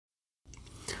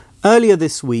Earlier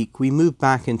this week, we moved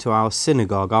back into our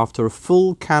synagogue after a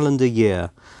full calendar year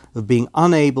of being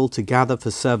unable to gather for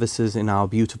services in our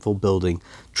beautiful building.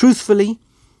 Truthfully,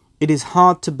 it is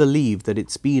hard to believe that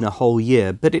it's been a whole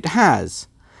year, but it has.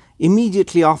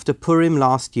 Immediately after Purim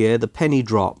last year, the penny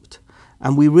dropped,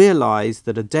 and we realized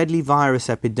that a deadly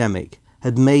virus epidemic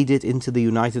had made it into the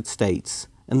United States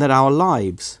and that our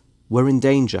lives were in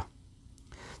danger.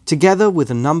 Together with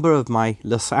a number of my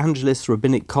Los Angeles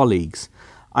rabbinic colleagues,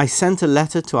 I sent a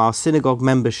letter to our synagogue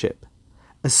membership,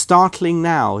 as startling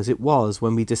now as it was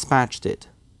when we dispatched it.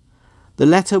 The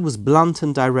letter was blunt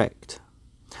and direct.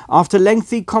 After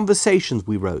lengthy conversations,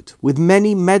 we wrote, with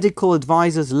many medical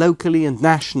advisors locally and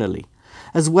nationally,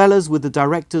 as well as with the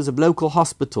directors of local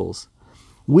hospitals,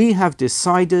 we have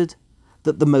decided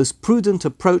that the most prudent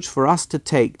approach for us to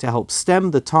take to help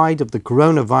stem the tide of the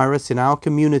coronavirus in our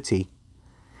community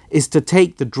is to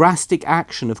take the drastic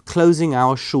action of closing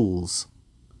our shuls.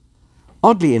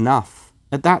 Oddly enough,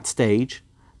 at that stage,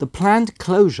 the planned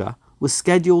closure was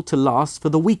scheduled to last for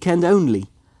the weekend only,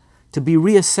 to be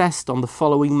reassessed on the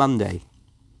following Monday.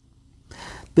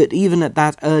 But even at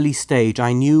that early stage,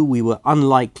 I knew we were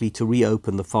unlikely to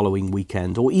reopen the following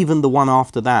weekend, or even the one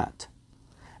after that.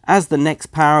 As the next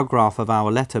paragraph of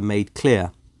our letter made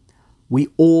clear, we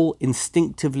all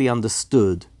instinctively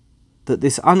understood that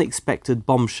this unexpected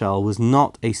bombshell was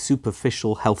not a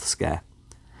superficial health scare.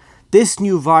 This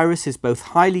new virus is both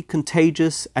highly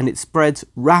contagious and it spreads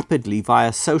rapidly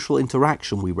via social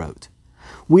interaction, we wrote.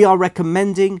 We are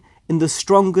recommending in the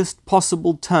strongest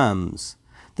possible terms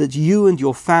that you and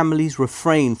your families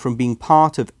refrain from being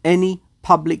part of any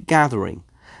public gathering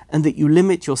and that you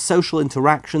limit your social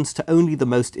interactions to only the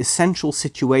most essential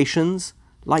situations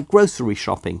like grocery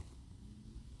shopping.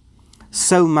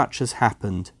 So much has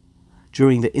happened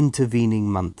during the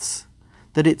intervening months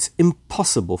that it's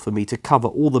impossible for me to cover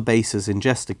all the bases in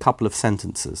just a couple of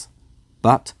sentences.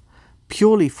 But,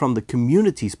 purely from the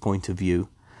community's point of view,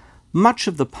 much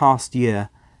of the past year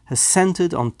has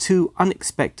centered on two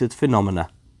unexpected phenomena.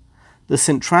 The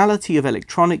centrality of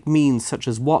electronic means such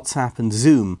as WhatsApp and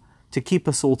Zoom to keep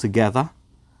us all together,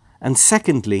 and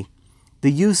secondly,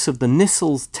 the use of the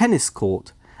Nissel's tennis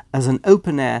court as an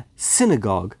open-air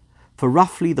synagogue for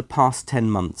roughly the past 10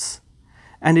 months.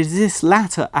 And it is this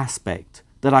latter aspect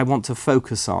that I want to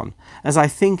focus on, as I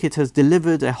think it has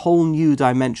delivered a whole new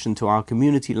dimension to our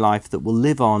community life that will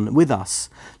live on with us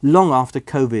long after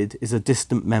COVID is a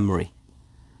distant memory.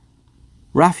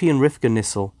 Rafi and Rivka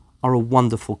Nissel are a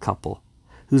wonderful couple,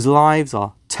 whose lives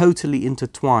are totally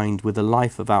intertwined with the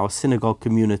life of our synagogue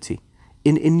community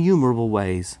in innumerable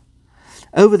ways.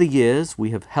 Over the years,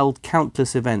 we have held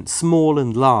countless events, small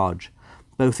and large,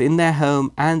 both in their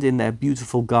home and in their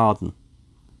beautiful garden.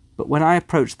 But when I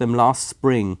approached them last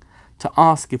spring to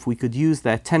ask if we could use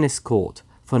their tennis court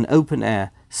for an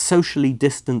open-air, socially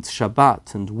distanced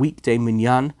Shabbat and weekday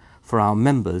minyan for our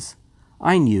members,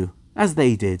 I knew, as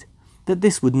they did, that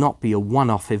this would not be a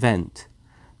one-off event,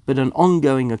 but an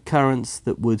ongoing occurrence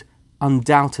that would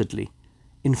undoubtedly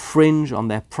infringe on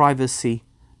their privacy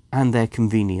and their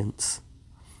convenience.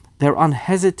 Their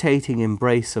unhesitating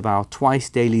embrace of our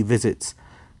twice-daily visits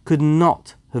could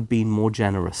not have been more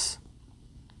generous.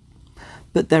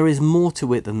 But there is more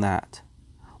to it than that.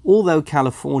 Although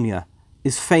California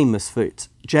is famous for its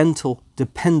gentle,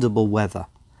 dependable weather,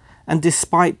 and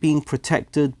despite being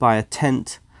protected by a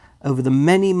tent over the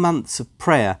many months of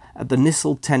prayer at the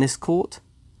Nissel tennis court,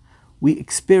 we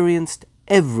experienced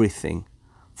everything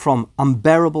from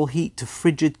unbearable heat to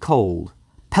frigid cold,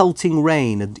 pelting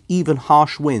rain and even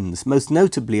harsh winds, most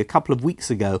notably a couple of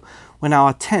weeks ago when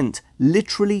our tent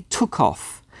literally took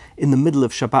off in the middle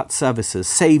of Shabbat services,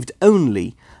 saved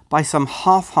only by some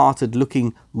half-hearted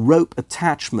looking rope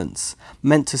attachments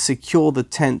meant to secure the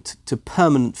tent to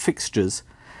permanent fixtures,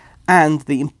 and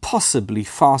the impossibly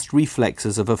fast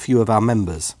reflexes of a few of our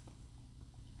members.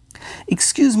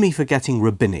 Excuse me for getting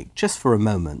rabbinic just for a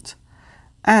moment,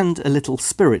 and a little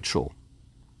spiritual.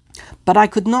 But I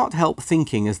could not help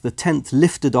thinking as the tent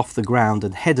lifted off the ground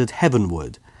and headed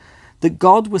heavenward, that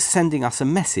God was sending us a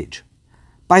message.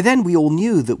 By then we all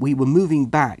knew that we were moving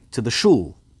back to the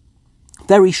shul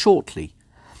very shortly,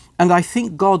 and I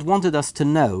think God wanted us to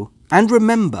know and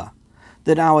remember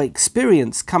that our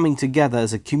experience coming together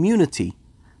as a community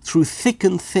through thick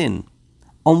and thin,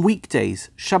 on weekdays,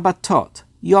 Shabbatot,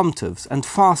 Yom Tovs and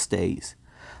fast days,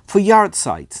 for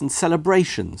yahrzeits and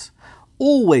celebrations,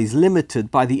 always limited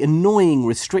by the annoying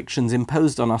restrictions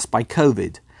imposed on us by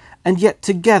COVID, and yet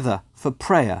together for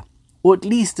prayer, or at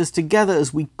least as together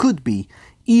as we could be,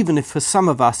 even if for some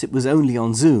of us it was only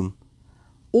on Zoom.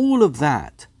 All of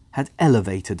that had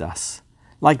elevated us,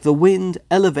 like the wind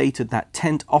elevated that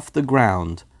tent off the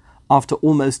ground after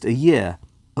almost a year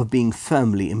of being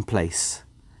firmly in place.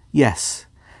 Yes,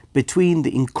 between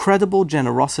the incredible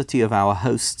generosity of our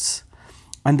hosts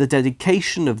and the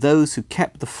dedication of those who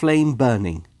kept the flame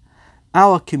burning,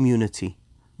 our community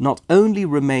not only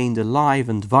remained alive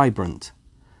and vibrant,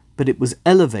 but it was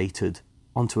elevated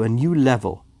onto a new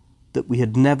level that we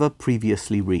had never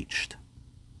previously reached.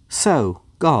 So,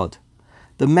 God,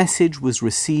 the message was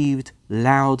received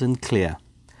loud and clear.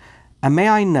 And may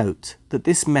I note that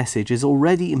this message is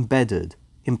already embedded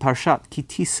in Parshat Ki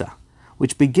Tisa,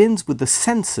 which begins with the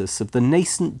census of the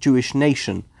nascent Jewish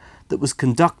nation that was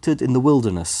conducted in the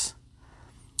wilderness.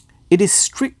 It is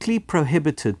strictly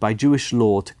prohibited by Jewish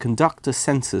law to conduct a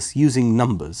census using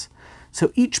numbers,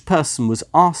 so each person was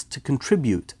asked to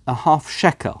contribute a half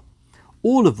shekel,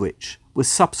 all of which was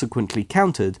subsequently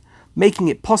counted, making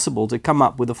it possible to come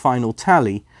up with a final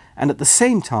tally and at the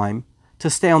same time to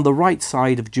stay on the right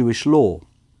side of Jewish law.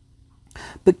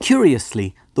 But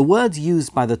curiously, the word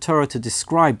used by the Torah to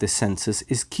describe this census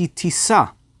is Ki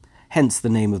Tisa, hence the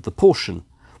name of the portion,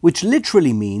 which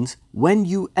literally means when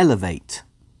you elevate.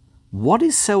 What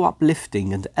is so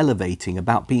uplifting and elevating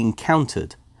about being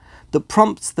counted that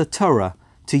prompts the Torah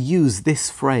to use this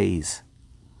phrase?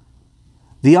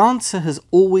 The answer has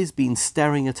always been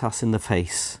staring at us in the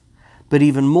face, but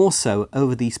even more so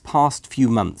over these past few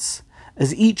months,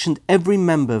 as each and every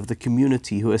member of the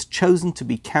community who has chosen to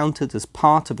be counted as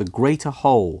part of a greater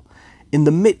whole, in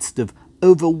the midst of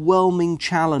overwhelming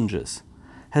challenges,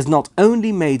 has not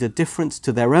only made a difference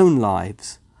to their own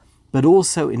lives, but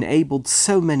also enabled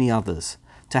so many others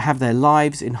to have their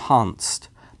lives enhanced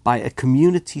by a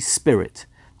community spirit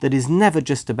that is never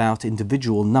just about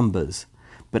individual numbers,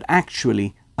 but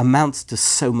actually amounts to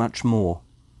so much more.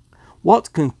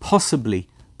 What can possibly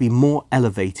be more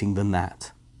elevating than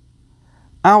that?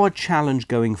 Our challenge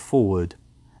going forward,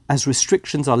 as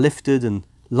restrictions are lifted and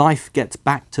life gets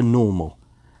back to normal,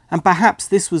 and perhaps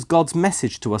this was God's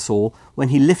message to us all when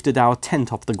He lifted our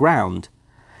tent off the ground,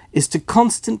 is to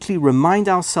constantly remind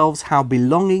ourselves how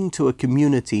belonging to a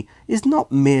community is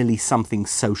not merely something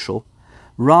social,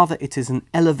 rather it is an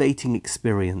elevating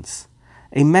experience,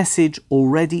 a message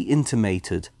already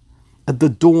intimated at the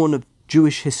dawn of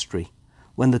Jewish history,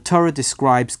 when the Torah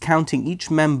describes counting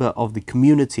each member of the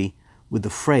community with the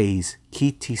phrase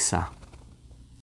Ki Tisa.